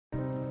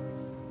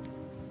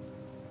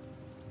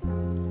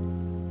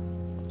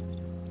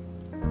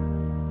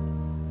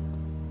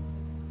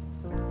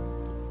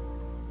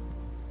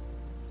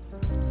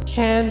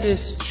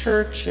Candace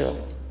Churchill,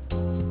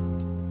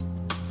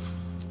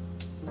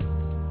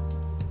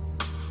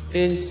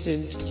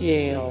 Vincent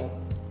Gale,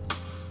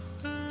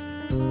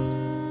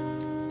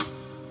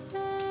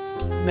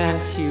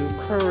 Matthew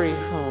Curry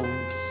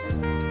Holmes,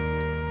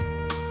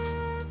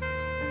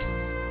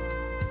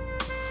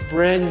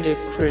 Brenda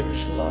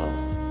Critchlow,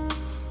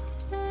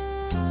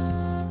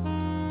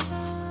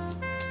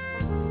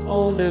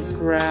 Ona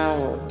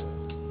Grauer,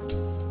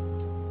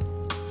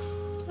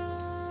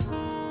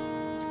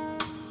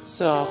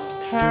 Soft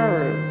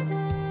Paru,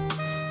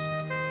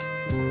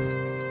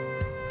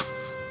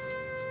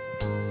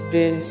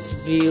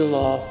 Vince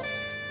Veloff,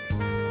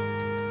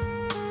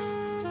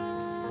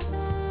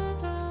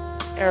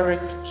 Eric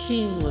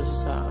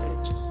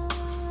Keenleside,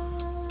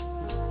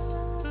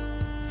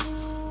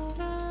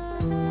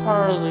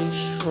 Carly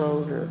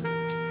Schroeder,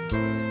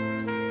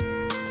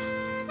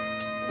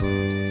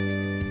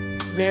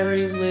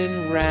 Mary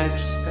Lynn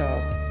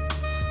Rajsko,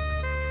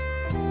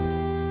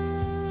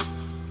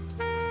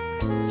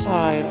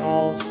 Ty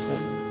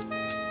Olson,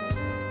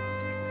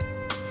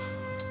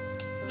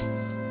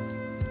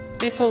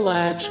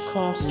 Nicolaj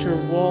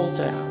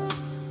Coster-Waldau,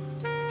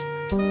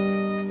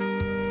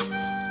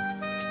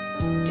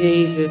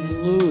 David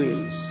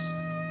Lewis,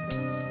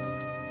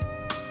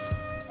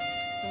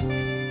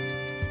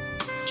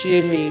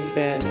 Jimmy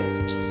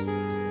Bennett,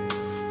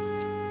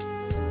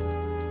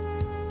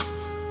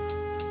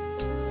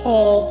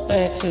 Paul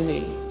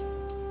Bettany,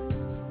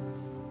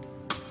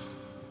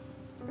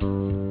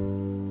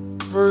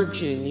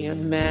 Virginia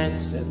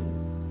Madsen,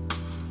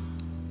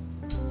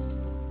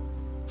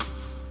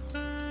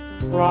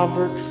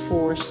 Robert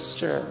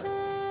Forster,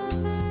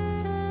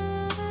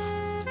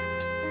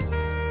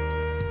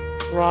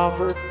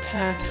 Robert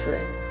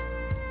Patrick,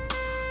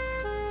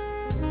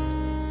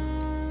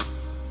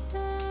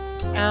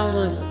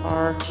 Alan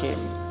Arkin,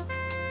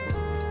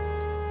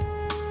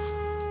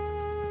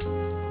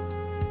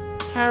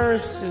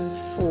 Harrison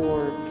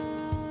Ford.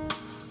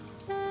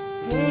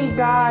 Hey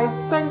guys,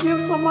 thank you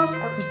so much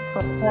for the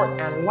support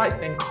and likes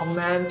and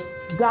comments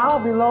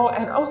down below,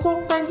 and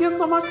also thank you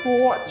so much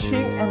for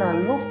watching, and I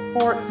look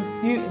forward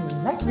to see you in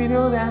the next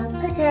video. Then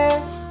take care,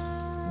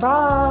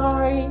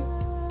 bye.